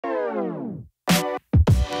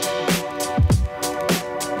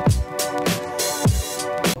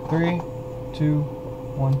2,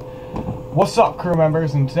 1. What's up, crew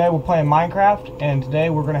members? And today we're playing Minecraft, and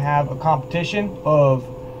today we're going to have a competition of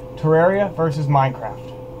Terraria versus Minecraft.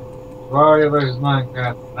 Terraria versus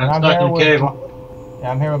Minecraft. I'm stuck in a cave.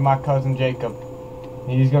 I'm here with my cousin Jacob.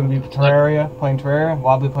 He's going to be Terraria, playing Terraria,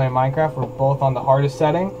 while I'll be playing Minecraft. We're both on the hardest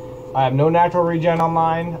setting. I have no natural regen on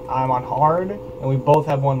mine. I'm on hard, and we both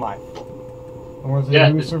have 1 life. And we're going to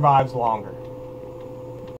see who survives longer.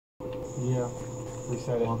 Yeah,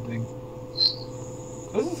 reset it.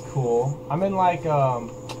 This is cool. I'm in like,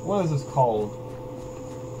 what is this called?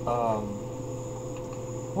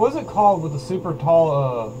 What is it called with the super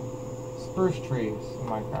tall, spruce trees in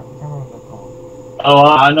Minecraft? I can't remember what they're called.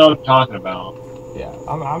 Oh, I know what you're talking about. Yeah,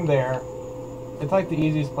 I'm there. It's like the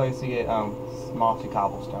easiest place to get, mossy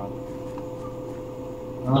cobblestone.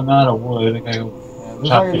 I'm out of wood. Okay,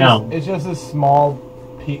 it's just a small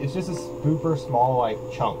piece. It's just a super small, like,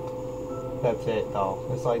 chunk. That's it, though.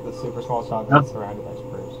 It's like the super small chunk that's surrounded by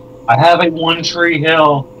spruce. I have a 1-tree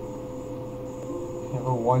hill. You have a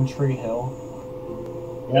 1-tree hill?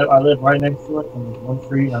 Yep, I live right next to it, and there's 1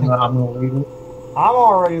 tree. I'm gonna leave it. I'm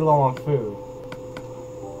already low on food.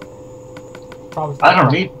 Probably I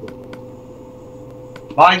don't need food.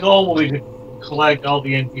 My goal will be to collect all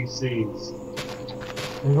the NPCs.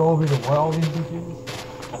 Your goal will be to what, all these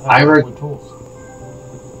NPCs?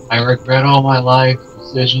 I regret all my life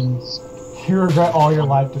decisions. You regret all your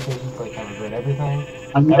life decisions? Like, I regret everything?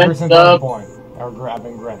 Ever since I was born, I've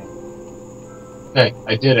been regretting. Okay,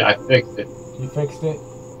 I did it. I fixed it. You fixed it?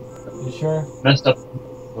 You sure? Messed up a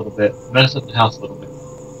little bit. Messed up the house a little bit.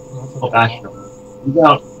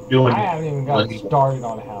 Without doing I haven't even gotten started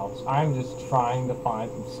on a house. I'm just trying to find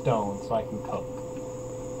some stone so I can cook.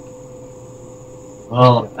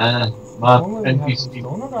 Well, my NPC.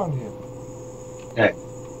 Stone around here. Okay,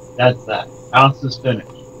 that's that. House is finished.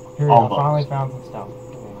 Here we go. I finally found some stone.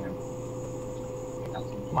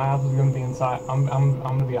 My house is gonna be inside. I'm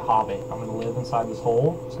gonna be a hobbit. I'm gonna live inside this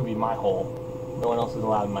hole. It's gonna be my hole. No one else is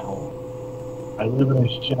allowed in my hole. I live in a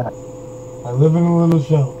shack. I live in a little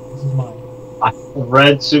shell. This is mine. I have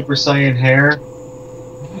red Super Saiyan hair.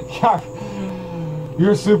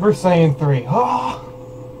 You're Super Saiyan 3. Oh!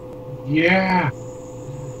 Yeah.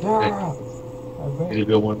 Yeah. I need to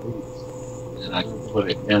build one of these, and I can put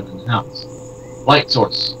it down in the house. Light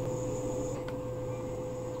source.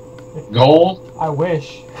 Gold. I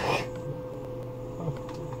wish.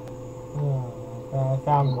 I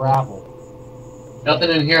found gravel. Nothing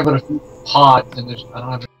in here but a few pots, and there's I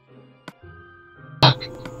don't have.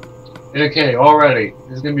 Okay, already.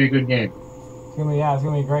 This is gonna be a good game. It's gonna be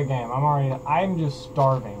a great game. I'm just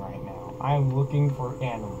starving right now. I am looking for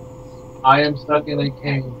animals. I am stuck in a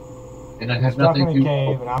cave, and I have nothing to. Stuck in a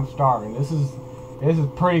cave, and I'm starving. This is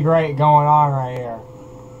pretty great going on right here.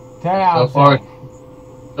 10 out of 10.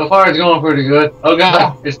 So far, it's going pretty good. Oh god,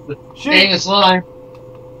 yeah. It's the gang of slime.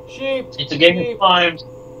 Sheep. It's a gang of slimes.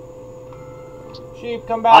 Sheep,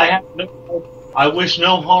 come back. I wish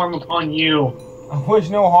no harm upon you. I wish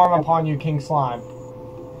no harm upon you, King Slime.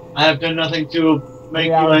 I have done nothing to make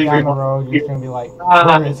you angry. Down the road, you're just gonna be like,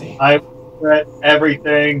 where is he? I regret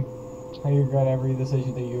everything. I regret every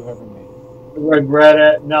decision that you've ever made. I regret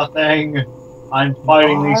it. Nothing. I'm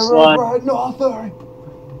fighting these slimes. I regret nothing.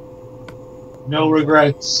 No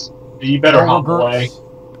regrets. You better hop away.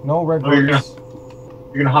 No regrets.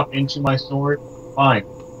 You're gonna hop into my sword? Fine.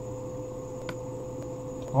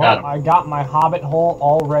 Well, I got my Hobbit hole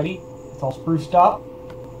all ready. It's all spruced up.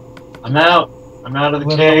 I'm out. I'm out of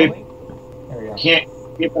the cave. There we go. Can't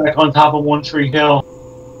get back on top of 1-tree hill.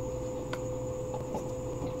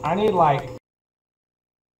 I need, like,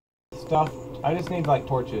 stuff. I just need, like,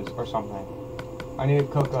 torches or something. I need to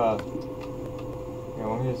cook a... You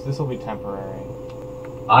know, this will be temporary.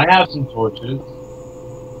 I have some torches.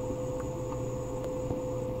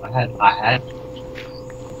 I had torches.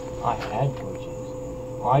 I had torches.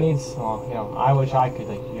 Well, I need some, you know, I wish I could,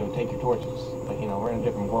 like, you know, take your torches. But, you know, we're in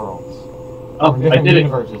different worlds. Oh, different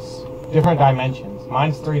universes. Different dimensions.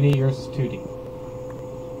 Mine's 3D, yours is 2D.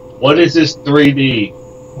 What is this 3D?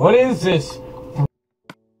 What is this?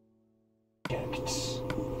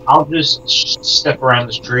 I'll just step around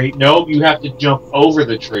this tree. Nope, you have to jump over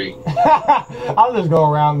the tree. I'll just go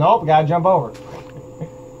around. Nope, gotta jump over.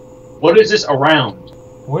 What is this around?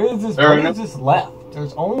 What is this? What is this left?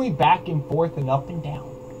 There's only back and forth and up and down.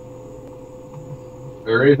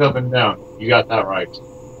 There is up and down. You got that right.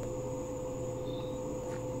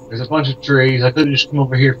 There's a bunch of trees. I could have just come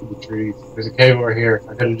over here for the trees. There's a cave over here.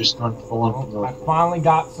 I could have just gone full on from those. I finally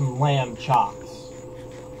got some lamb chops.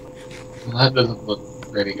 Well, that doesn't look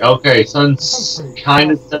pretty. Okay, sun's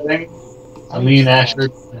kind of setting. Me and Asher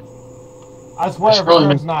I swear, for the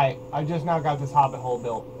first night, I just now got this Hobbit hole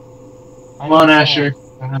built. Come on, Asher. Here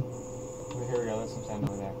we go. There's some sand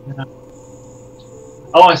over there. Yeah.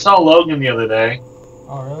 Oh, I saw Logan the other day.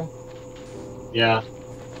 Oh, really? Yeah.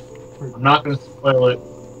 I'm not going to spoil it.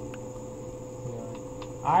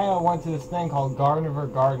 Yeah. I went to this thing called Garniver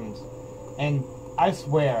Gardens, and I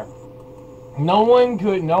swear, no one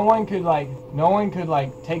could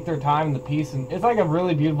take their time in the peace, and it's like a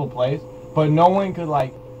really beautiful place, but no one could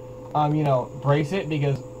brace it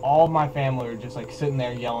because all of my family were just like sitting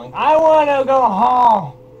there yelling, "I want to go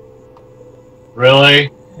home." Really?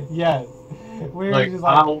 Yes. We were just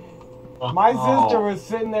like, my sister was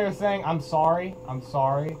sitting there saying, "I'm sorry, I'm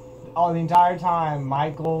sorry." Oh, the entire time,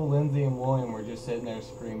 Michael, Lindsay, and William were just sitting there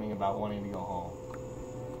screaming about wanting to go home.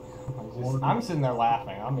 I'm sitting there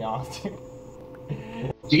laughing, I'll be honest with you.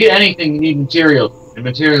 To get anything, you need materials. And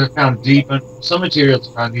materials are found deep, some materials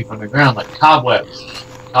are found deep underground, like cobwebs.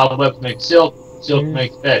 Cobwebs make silk, silk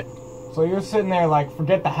makes bed. So you're sitting there like,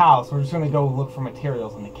 forget the house, we're just gonna go look for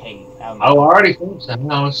materials in the cave. I already finished the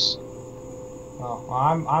house. Oh,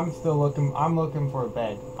 well, I'm still looking. I'm looking for a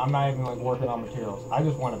bed. I'm not even like working on materials. I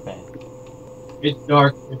just want a bed. It's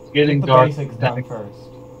dark. It's getting Get the dark. basics done first.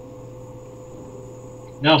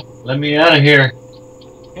 No, let me out of here.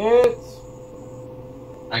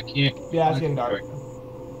 I can't. Yeah, it's getting dark.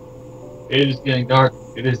 It is getting dark.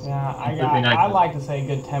 It is. Yeah, I'd like to say a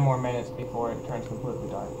good 10 more minutes before it turns completely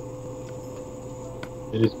dark.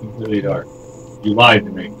 It is completely dark. You lied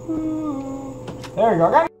to me. There we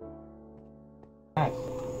go. Nice.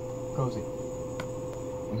 Cozy.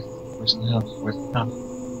 Where's the house? Where's the house?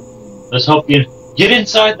 Let's hope you get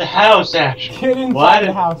inside the house, Ash. Get inside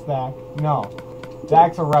the house, Zach. No.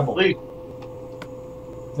 Zach's a rebel. Please.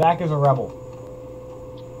 Zach is a rebel.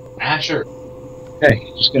 Asher.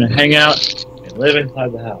 Okay, just gonna hang out and live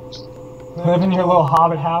inside the house. Live in your little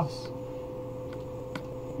Hobbit house?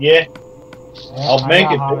 Yeah. I'll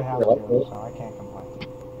make it. Hobbit house too, so I can't complain.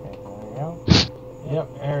 Okay, there we go. Yep,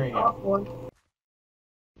 there we go.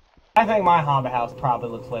 I think my Hobbit house probably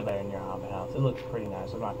looks way better than your Hobbit house. It looks pretty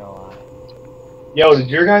nice, I'm not gonna lie. Yo, did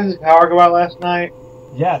your guys' power go out last night?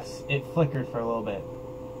 Yes, it flickered for a little bit.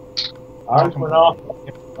 Ours went off.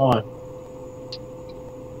 On.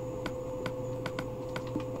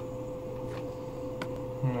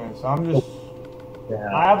 So I'm just...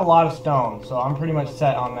 Yeah. I have a lot of stone, so I'm pretty much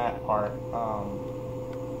set on that part.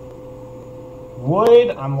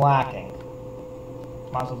 Wood, I'm lacking.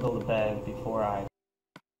 Might as well build a bed before I...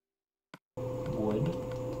 Wood.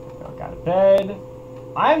 I got a bed.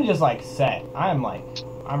 I'm just like set. I'm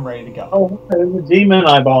ready to go. Oh, there's a demon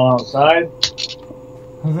eyeball outside.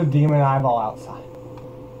 There's a demon eyeball outside.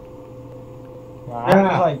 No, I'm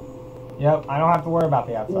just like, yep, I don't have to worry about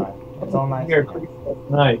the outside. It's all nice. Here,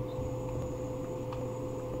 nice.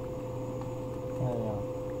 There we go.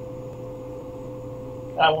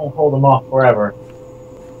 That won't hold them off forever.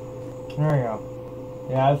 There we go.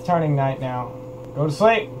 Yeah, it's turning night now. Go to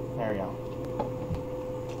sleep. There we go.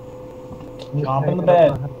 Hop in the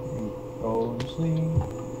bed. Go to sleep.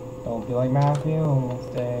 Don't be like Matthew and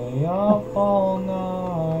stay up all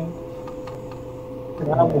night.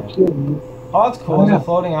 I will kill you. Oh, that's cool. There's a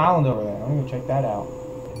floating island over there. I'm gonna check that out.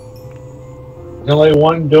 There's only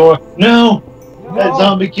one door. No! That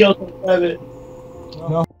zombie killed it.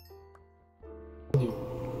 No.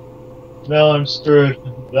 No, I'm screwed.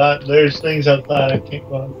 There's things outside. I can't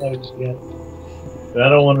go outside just yet. But I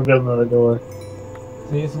don't want to build another door.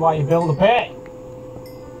 See, this is why you build a bed.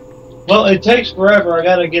 Well, it takes forever. I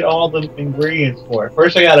gotta get all the ingredients for it.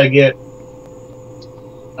 First, I gotta get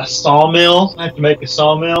a sawmill. I have to make a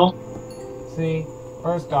sawmill. See,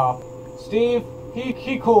 first off, Steve,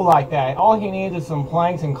 he cool like that. All he needs is some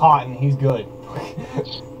planks and cotton. He's good.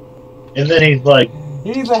 And then he's like,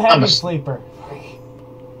 he's a heavy sleeper.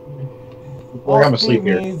 All I'm Steve asleep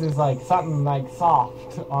here. needs is like something like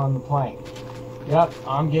soft on the plank. Yep,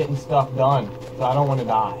 I'm getting stuff done, so I don't want to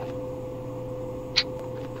die.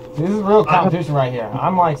 See, this is real competition right here.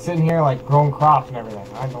 I'm like sitting here like growing crops and everything.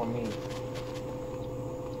 I don't need.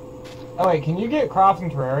 Oh wait, can you get crops in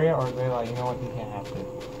Tarraria, or are they like, you know what, you can't have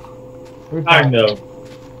to? Kind of.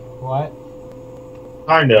 What?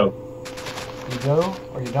 Kind of. You do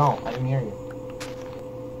or you don't? I didn't hear you.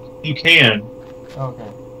 You can.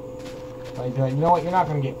 Okay. Like, you know what? You're not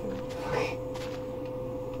gonna get food.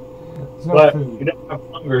 There's no But food. you don't have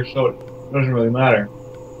hunger, so it doesn't really matter.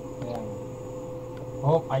 Yeah.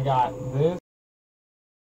 Oh, I got this.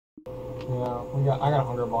 Yeah, I got a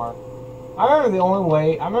hunger bar. I remember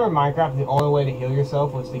Minecraft, the only way to heal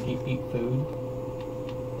yourself was to eat food.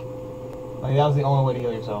 Like, that was the only way to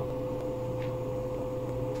heal yourself.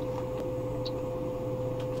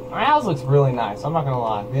 My house looks really nice. I'm not gonna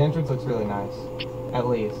lie. The entrance looks really nice. At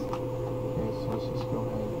least. Okay, so let's just go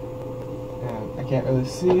ahead. And I can't really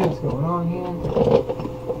see what's going on here.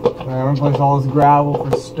 I'm gonna replace all this gravel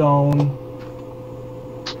for stone.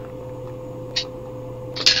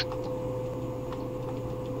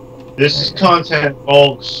 This is content,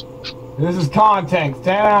 folks. This is content.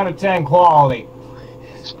 10 out of 10 quality.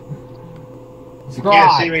 You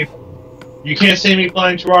can't see me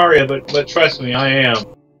playing Terraria, but trust me, I am.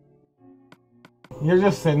 You're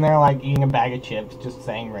just sitting there like eating a bag of chips, just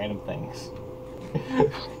saying random things.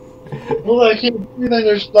 Well, I can't see that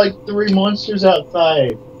there's like 3 monsters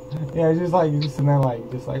outside. Yeah, you're just sitting there like,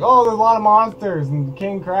 oh, there's a lot of monsters and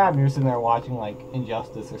King Crab, and you're sitting there watching like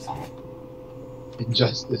Injustice or something.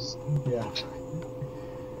 Injustice. Yeah.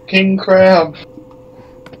 King Crab.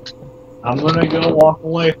 I'm gonna go walk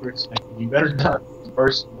away for a second. You better not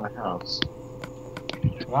burst in my house.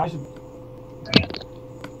 Well, I should try to.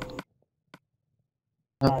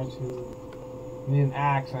 I need an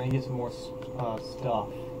axe, and I need to get some more stuff.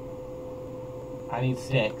 I need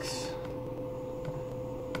sticks.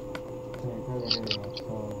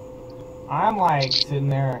 So, I'm like sitting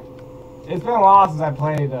there. It's been a while since I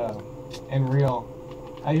played in real.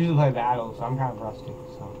 I usually play battles, so I'm kind of rusty.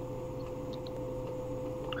 So.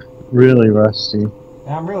 Really rusty.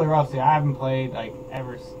 Yeah, I'm really rusty. I haven't played like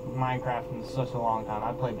ever Minecraft in such a long time.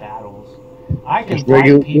 I play battles. I can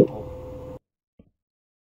fight people.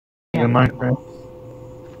 In Minecraft.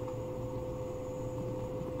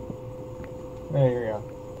 There you go.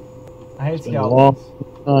 I hate skeletons.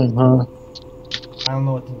 I don't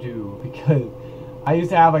know what to do because I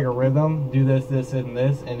used to have like a rhythm, do this, this, and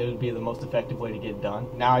this, and it would be the most effective way to get it done.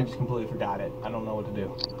 Now I just completely forgot it. I don't know what to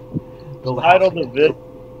do.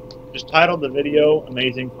 Just title the video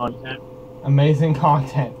 "Amazing Content." Amazing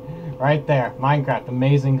content, right there. Minecraft,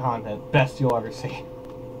 amazing content, best you'll ever see.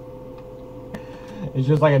 It's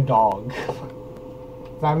just like a dog.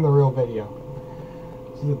 It's not in the real video.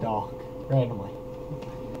 It's just a dog, randomly.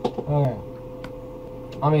 Okay.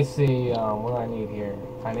 Let me see. What do I need here?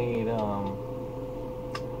 I need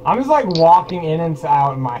I'm just like walking in and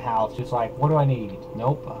out in my house, just like, what do I need?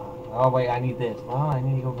 Nope. Oh wait, I need this. Oh, I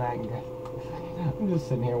need to go back and get. I'm just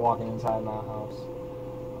sitting here walking inside my house.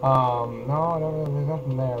 No, there's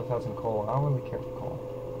nothing there without some coal. I don't really care for coal.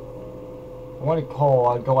 If I wanted coal,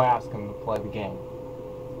 I'd go ask him to play the game.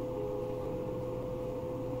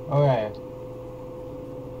 Okay.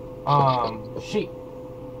 Sheep.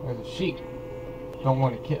 There's a sheep. Don't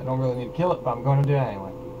want to kill. Don't really need to kill it, but I'm going to do it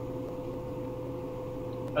anyway.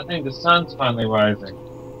 I think the sun's finally rising.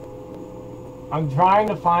 I'm trying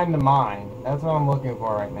to find the mine. That's what I'm looking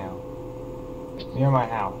for right now. Near my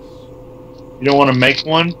house. You don't want to make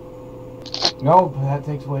one? Nope, that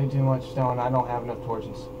takes way too much stone. I don't have enough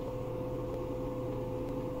torches.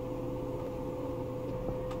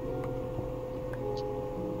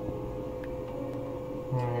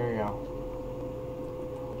 Here we go.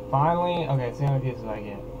 Finally, okay, see how many pieces I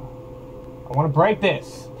get. I want to break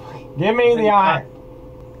this. Give me the iron.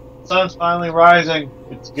 Sun's finally rising.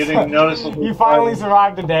 It's getting noticeable. You finally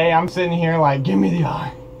survived the day. I'm sitting here like, give me the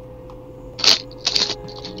iron.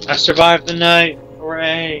 I survived the night.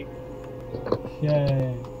 Hooray.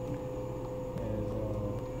 Yay.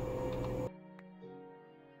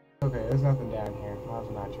 Okay, there's nothing down here. Might as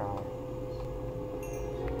well not try.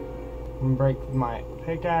 I'm gonna break my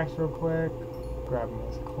pickaxe real quick. Grab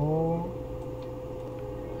this coal.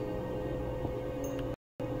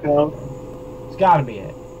 It's gotta be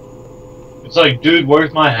it. It's like, dude,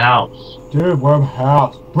 where's my house? Dude, where's my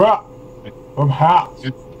house? Bruh! Where's my house?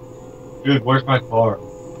 Dude, where's my car?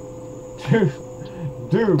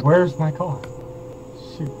 Dude, where's my car?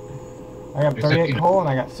 Shoot. I got 38 coal and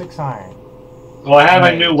I got 6 iron. So I have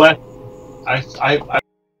a new weapon. I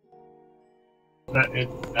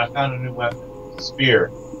found a new weapon.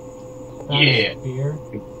 Spear. Yeah. Spear?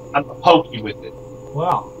 I'm gonna poke you with it.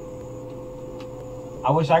 Well.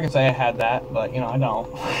 I wish I could say I had that, but, you know, I don't.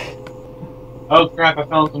 Oh crap, I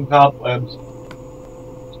found some cobwebs.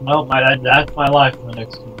 Well, that's my life in the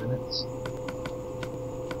next 2 minutes.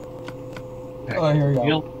 Okay. Oh, here we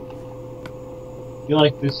go. I feel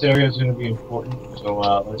like this area is going to be important, so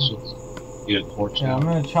let's just get a torch now. I'm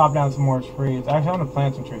going to chop down some more trees. Actually, I'm going to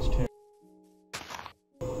plant some trees too.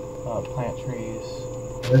 Plant trees.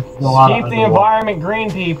 Keep the environment green,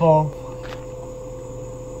 people.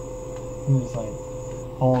 I'm just like,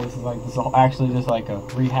 oh, this is actually just like a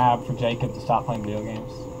rehab for Jacob to stop playing video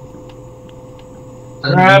games.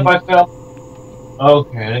 Crap, I fell.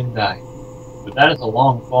 Okay, I didn't die. But that is a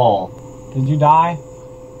long fall. Did you die?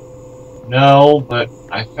 No, but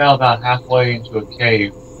I fell about halfway into a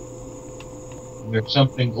cave. And there's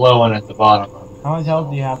something glowing at the bottom of it. How much health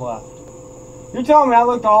do you have left? You're telling me I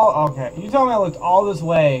looked all... Okay. You're telling me I looked all this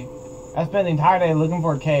way. I spent the entire day looking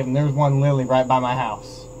for a cave, and there's one literally right by my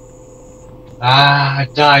house. Ah,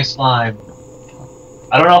 die slime.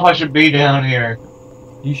 I don't know if I should be down here.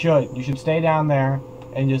 You should. You should stay down there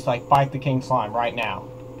and just, like, fight the king slime right now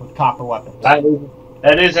with copper weapons.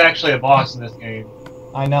 That is actually a boss in this game.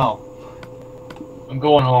 I know. I'm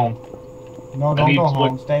going home. No, don't go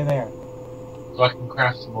home. Stay there. So I can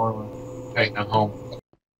craft some more. Okay, I'm home.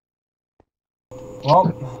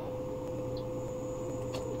 Well,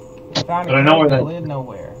 found a cave that led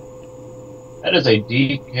nowhere. That is a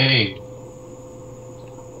deep cave.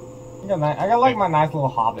 I got like my nice little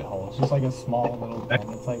Hobbit hole. It's just like a small little thing.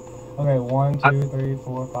 It's like, okay, 1, 2, 3,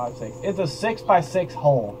 4, 5, 6. It's a 6x6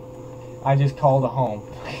 hole. I just called a home.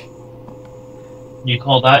 You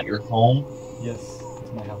call that your home? Yes,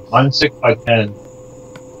 it's my house. Mine's 6x10.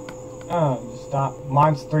 Just stop.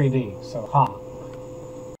 Mine's 3D, so ha.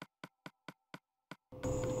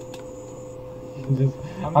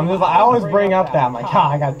 I always bring up that. I'm like, ha,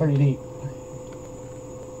 I got 3D.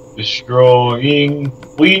 Destroying.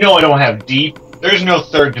 Well, you know I don't have deep. There's no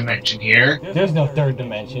third dimension here. There's no third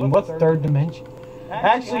dimension. What's third dimension? I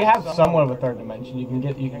actually have somewhat of a third dimension. You can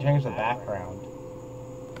change the background.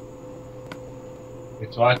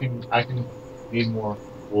 So I can need more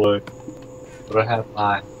wood. But I have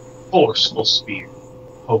my forceful spear.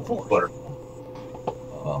 Hopeful butter.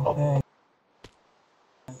 Oh, okay.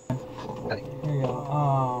 Here you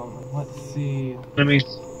go. Let's see. Enemies.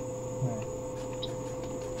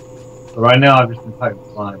 So right now I've just been fighting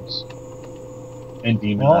slimes. And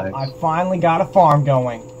demon eyes. Well, I finally got a farm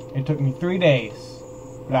going. It took me 3 days.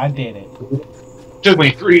 But I did it. It took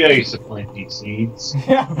me 3 days to plant these seeds.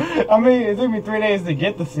 Yeah, I mean, it took me 3 days to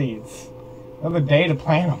get the seeds. Another day to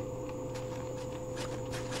plant them.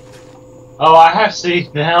 Oh, I have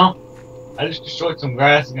seeds now. I just destroyed some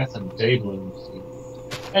grass and got some day bloom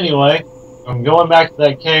seeds. Anyway, I'm going back to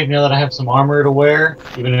that cave now that I have some armor to wear,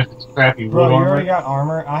 even if it's crappy wood armor. Bro, you already got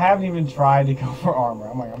armor? I haven't even tried to go for armor.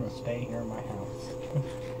 I'm like, I'm gonna stay here in my house.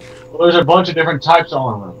 Well, there's a bunch of different types of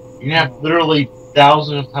armor. You can have literally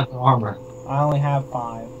thousands of types of armor. I only have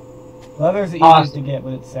 5. Leather's the easiest to get,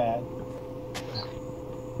 but it's sad.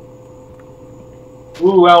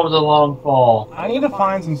 Ooh, that was a long fall. I need to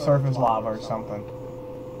find some surface lava or something.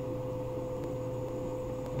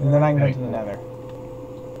 And then I can go to the nether.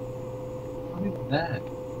 What is that?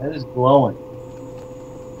 That is glowing.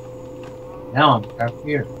 Now I'm trapped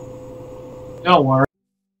here. Don't worry.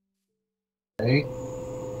 Okay.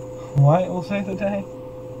 What will save the day?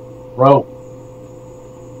 Rope.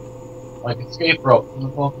 Like escape rope from the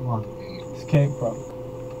Pokemon game. Escape rope.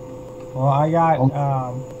 Well, I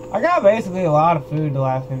got basically a lot of food to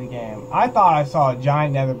last me the game. I thought I saw a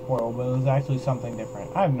giant nether portal, but it was actually something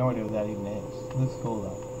different. I have no idea what that even is. It looks cool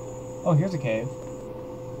though. Oh, here's a cave.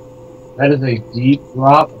 That is a deep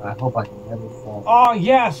drop, and I hope I can never fall. Oh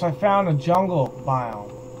yes, I found a jungle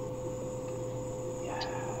biome. Yes.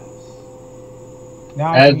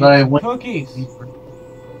 Now As I went cookies. Deeper,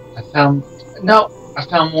 I found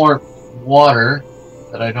more water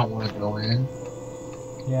that I don't want to go in.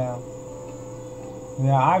 Yeah.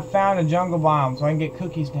 Yeah, I found a jungle biome, so I can get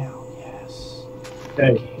cookies now. Yes.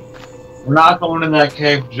 Okay. We're not going in that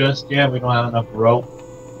cave just yet. We don't have enough rope.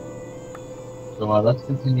 So let's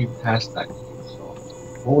continue past that cave. So,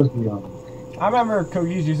 what was the other cave? I remember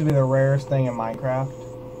cookies used to be the rarest thing in Minecraft.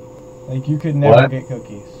 Like, you could never get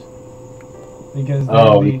cookies. Because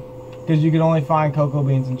because you could only find cocoa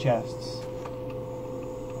beans in chests.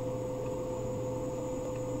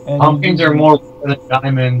 And pumpkins are more rare than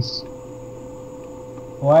diamonds.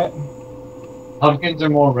 What? Pumpkins are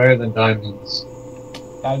more rare than diamonds.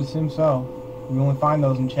 I'd assume so. You only find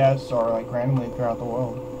those in chests or like randomly throughout the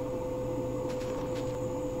world.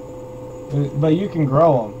 But you can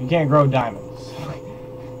grow them. You can't grow diamonds.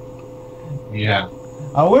 Yeah.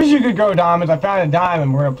 I wish you could grow diamonds. I found a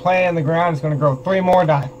diamond. We're gonna plant it in the ground. It's gonna grow 3 more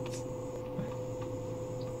diamonds.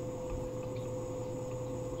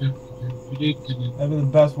 That'd be the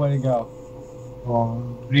best way to go.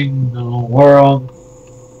 In the world.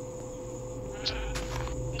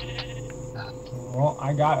 Well,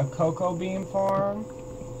 I got a cocoa bean farm.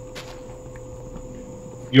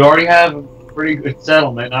 You already have a pretty good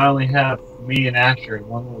settlement. I only have me and Asher in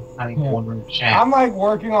one little tiny one-room shack. I'm like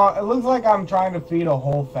working on. It looks like I'm trying to feed a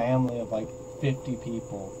whole family of like 50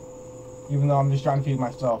 people. Even though I'm just trying to feed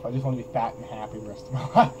myself. I just want to be fat and happy the rest of my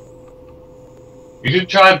life. You should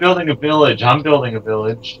try building a village. I'm building a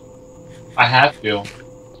village. I have to.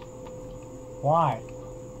 Why?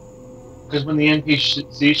 Because when the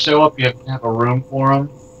NPCs show up, you have to have a room for them.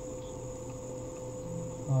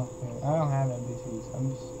 I don't have NPCs. I'm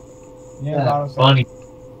just... Yeah, That's funny.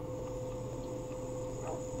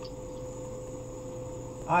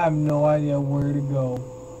 I have no idea where to go.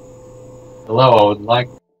 Hello, I would like...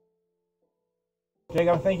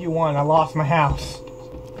 Jacob, I think you won. I lost my house.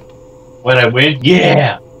 When I win?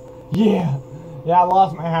 Yeah! Yeah! Yeah, I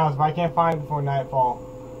lost my house, but I can't find it before nightfall.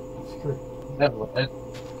 I'm screwed. Is that lead?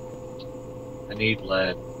 I need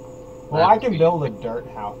lead. Well, I can build a dirt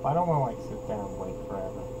house, but I don't want to, like, sit there and wait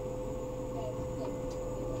forever.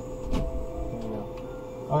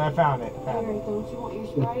 Oh, I found it. Don't you want your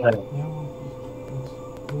Sprite?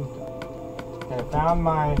 Okay, I found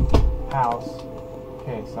my house.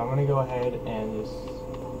 Okay, so I'm gonna go ahead and just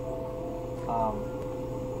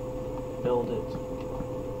build it.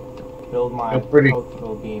 Build my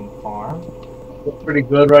cocoa bean farm. Looks pretty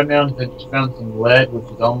good right now because I just found some lead,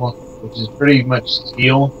 which is pretty much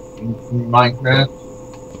steel in Minecraft.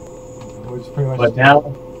 Which is pretty much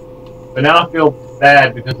But now I feel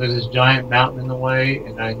bad because there's this giant mountain in the way,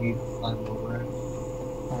 and I need to climb over it.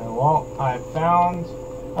 Alright, well, I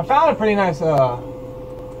found a pretty nice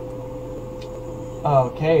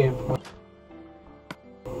cave.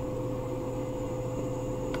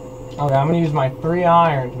 Okay, I'm gonna use my 3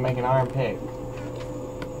 iron to make an iron pick.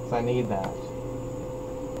 Cause I need that.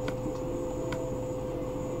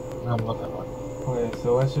 Okay,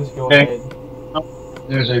 so let's just go ahead.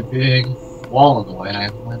 There's a big wall in the way, and I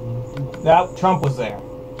have one. That Trump was there.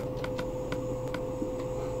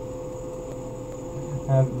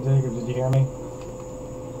 Jacob, did you hear me?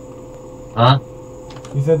 Huh?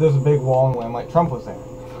 You said there's a big wall in the way. I'm like, Trump was there.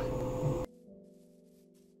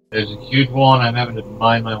 There's a huge wall, and I'm having to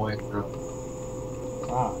mine my way through.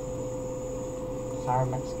 Ah. Sorry,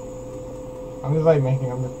 Mexico. I'm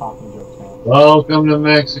just popping jokes now. Welcome to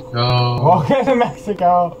Mexico. Welcome to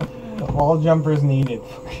Mexico. Wall jumpers needed.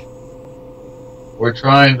 We're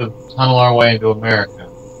trying to tunnel our way into America.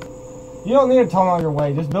 You don't need to tunnel your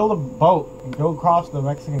way. Just build a boat and go across the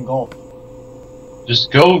Mexican Gulf.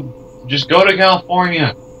 Just go to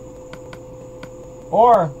California.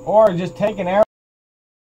 Or just take an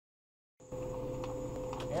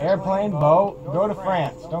airplane, boat, go to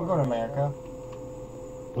France. Don't go to America.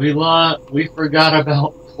 We forgot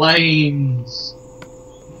about planes.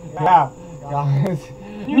 Yeah, guys.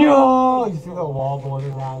 No! You see the wall border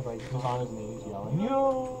guy, like, just on his knees yelling,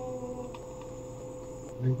 no!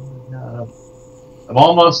 I'm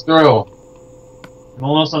almost through. I'm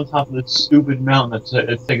almost on top of this stupid mountain that's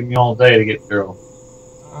it's taken me all day to get through.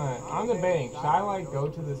 Alright, I'm debating. Should I, like, go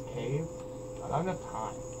to this cave? I don't have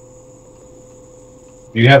time.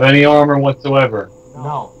 Do you have any armor whatsoever?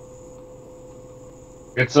 No.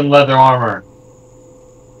 Get some leather armor.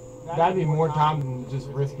 That'd be more time than just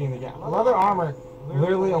risking the gap. Leather armor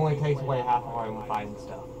literally only takes away half of our fighting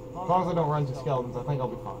stuff. As long as I don't run into skeletons, I think I'll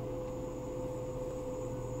be fine.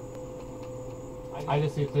 I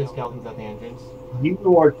just see 3 skeletons at the entrance.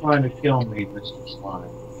 You are trying to kill me, Mr.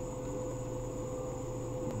 Slime.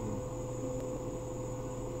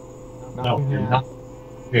 No, you're not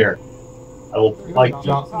here. I will fight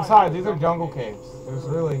you. Besides, these are jungle caves.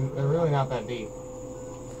 They're really not that deep.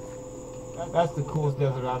 That's the coolest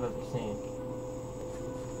desert I've ever seen.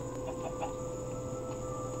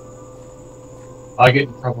 If I get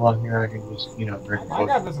in trouble out here, I can just, drink I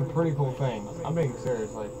got some pretty cool things. I'm being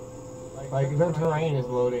serious. Like their terrain is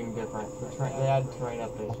loading different. They add terrain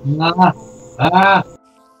updates.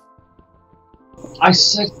 I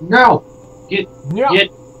said no! Get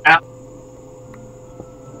out.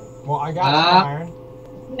 Well, I got some iron.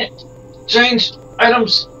 Change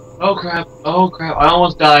items! Oh crap, I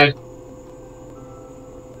almost died.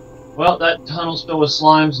 Well, that tunnel's filled with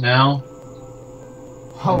slimes now.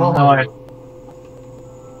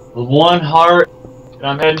 With 1 heart, and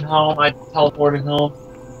I'm heading home. I teleported home.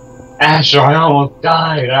 Asher, I almost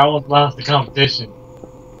died. I almost lost the competition.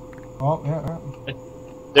 Oh, yeah.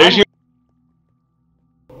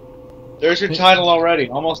 There's your title already.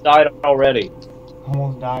 Almost died already.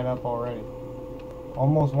 Almost died up already.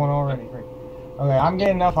 Almost won already. Okay, I'm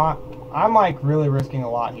getting enough on. I'm like really risking a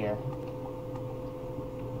lot here.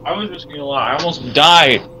 I was risking a lot. I almost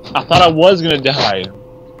died. I thought I was gonna die.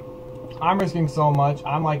 I'm risking so much.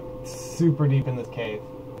 I'm like super deep in this cave.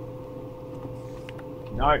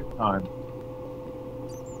 Night time.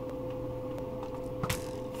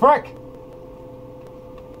 Frick!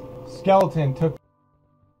 Skeleton took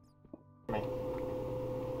me.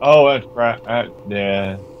 Oh, that's right.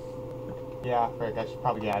 Yeah. Yeah, frick. I should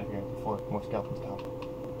probably get out of here before more skeletons come.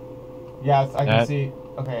 Yes, I can see.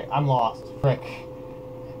 Okay, I'm lost. Frick.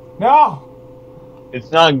 No!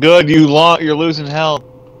 It's not good. You're losing health.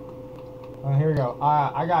 Here we go.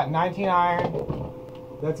 I got 19 iron,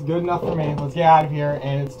 That's good enough for me. Let's get out of here,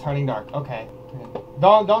 and it's turning dark. Okay.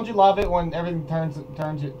 Don't you love it when everything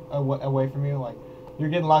turns you away from you? Like you're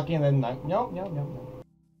getting lucky, and then like, nope.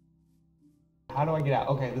 How do I get out?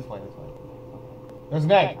 Okay, this way. There's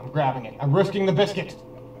an egg. I'm grabbing it. I'm risking the biscuit.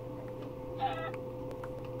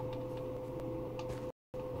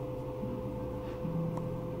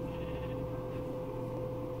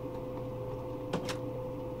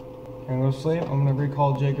 Can I go to sleep? I'm gonna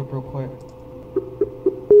recall Jacob real quick.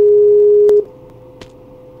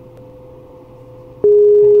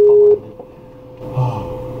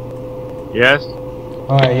 Yes?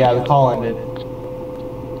 Alright, yeah, the call ended.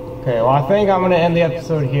 Okay, well I think I'm gonna end the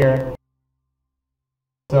episode here.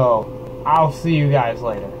 So, I'll see you guys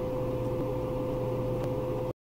later.